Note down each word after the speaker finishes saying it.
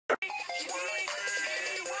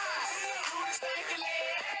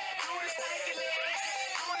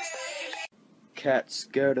Cat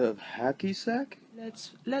scared of hacky sack?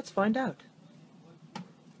 Let's find out.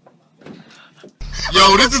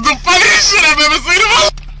 Yo, this is the funniest shit I've ever seen.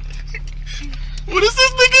 What is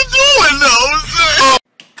this nigga doing though?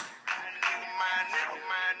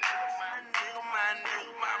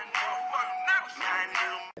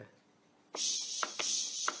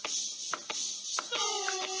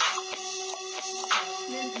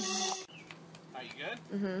 Are you good?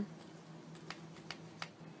 Mm-hmm.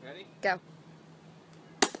 Ready? Go.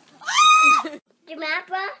 You mad,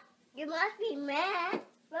 bro? You must be mad.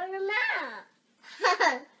 But you're mad.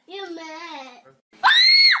 You're mad.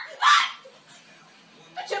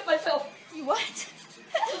 I chipped myself. You what?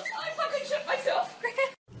 I fucking chipped myself.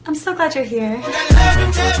 I'm so glad you're here.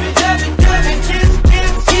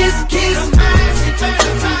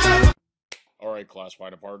 Alright, class,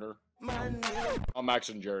 find a partner. I'm Max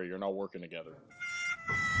and Jerry, you're not working together.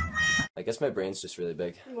 I guess my brain's just really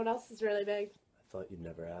big. What else is really big? I thought you'd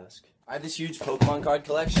never ask. I have this huge Pokemon card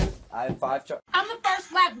collection. I have 5 I'm the first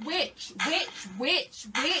black witch. I'm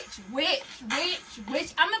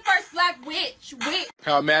the first black witch.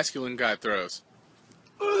 How a masculine guy throws.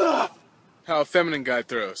 How a feminine guy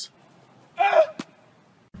throws.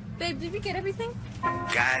 Babe, did we get everything?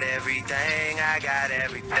 Got everything, I got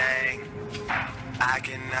everything. I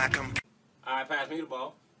cannot compete. Alright, pass me the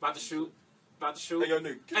ball. About to shoot. Hey, yo,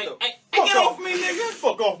 nigga, Hey, get off me, nigga!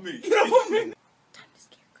 Fuck off me! Get off me! Time to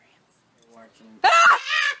scare Gramps.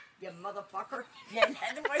 You motherfucker.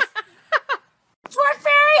 Twerk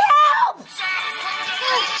fairy, help!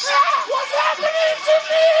 What's happening to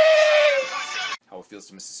me? How it feels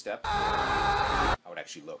to miss a step. How it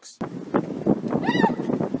actually looks.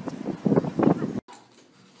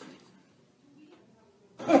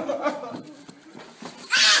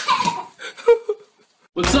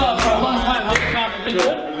 What's up? For a long time, how's it going? Been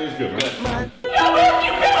good? Everything's good, man.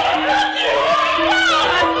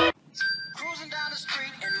 Cruising down the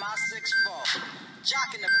street in my 6'4",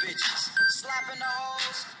 jocking the bitches, slapping the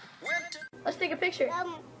hoes, went to... Let's take a picture. That's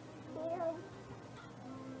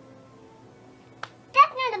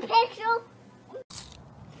not a picture.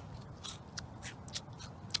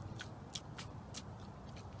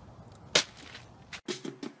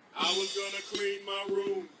 I was gonna clean my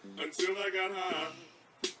room until I got high.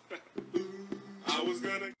 I was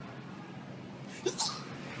gonna...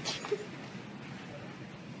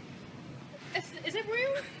 Is it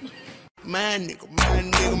rude? My nigga, my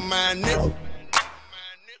nigga, my nigga.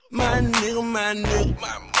 My nigga, my nigga, my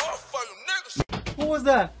motherfucking niggas. What was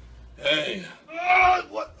that? Hey.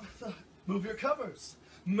 What? Move your covers.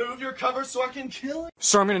 Move your covers so I can kill it.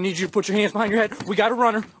 Sir, I'm gonna need you to put your hands behind your head. We got a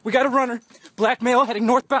runner. We got a runner. Black male heading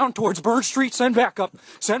northbound towards Burn Street. Send backup.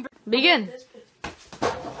 Send. Begin.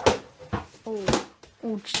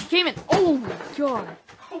 Oh, she came in. Oh my god.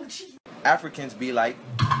 Africans be like...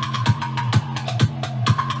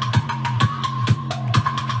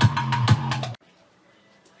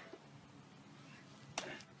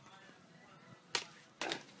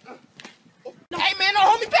 Hey, man, don't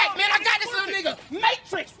hold me back, man. I got this little nigga.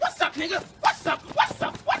 Matrix. What's up, nigga? What's up? What's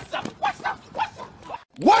up? What's up? What's up? What's up?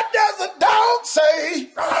 What does a dog say?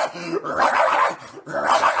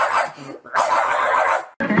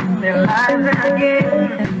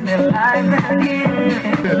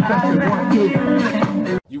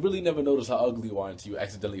 You really never notice how ugly you are until you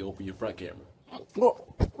accidentally open your front camera.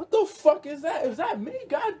 What the fuck is that? Is that me?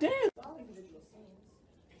 Goddamn.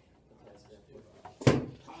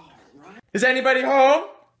 Is anybody home?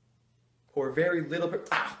 Or very little bit.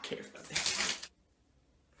 Ah, who cares about this?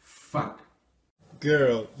 Fuck.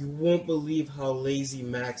 Girl, you won't believe how lazy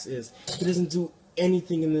Max is. He doesn't do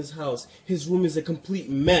anything in this house. His room is a complete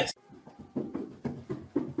mess.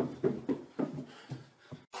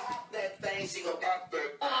 That thing she gon' got the...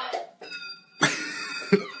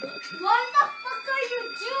 What the fuck are you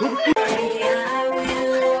doing?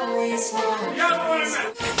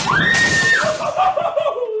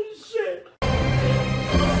 Oh, shit.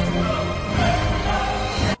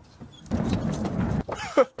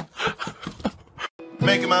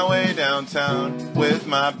 Making my way downtown with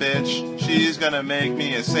my bitch. She's gonna make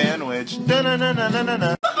me a sandwich.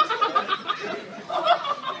 Da-na-na-na-na-na-na.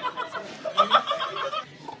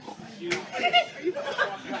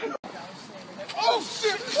 Oh,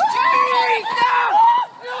 shit.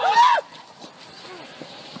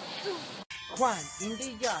 Juan in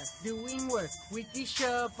the yard doing work with the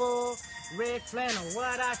shovel, red flannel,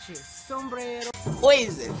 huarache, sombrero.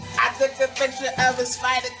 Poison. I took a picture of a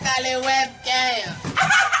spider color webcam.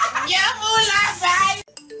 Yeah, moolah,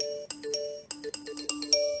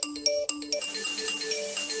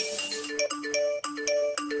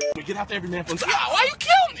 get out there, every man for himself. Why you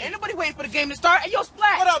kill me? Ain't nobody waiting for the game to start. Hey, yo,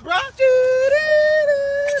 Splat. What up, bro?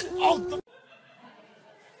 Oh,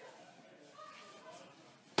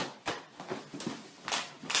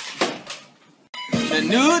 the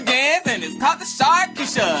new dance, and it's called the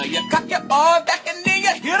Sharkeisha. You cock your ball back and then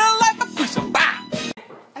you hit her like a pusher. Bow.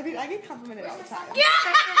 I mean, I get complimented all the time. Yeah!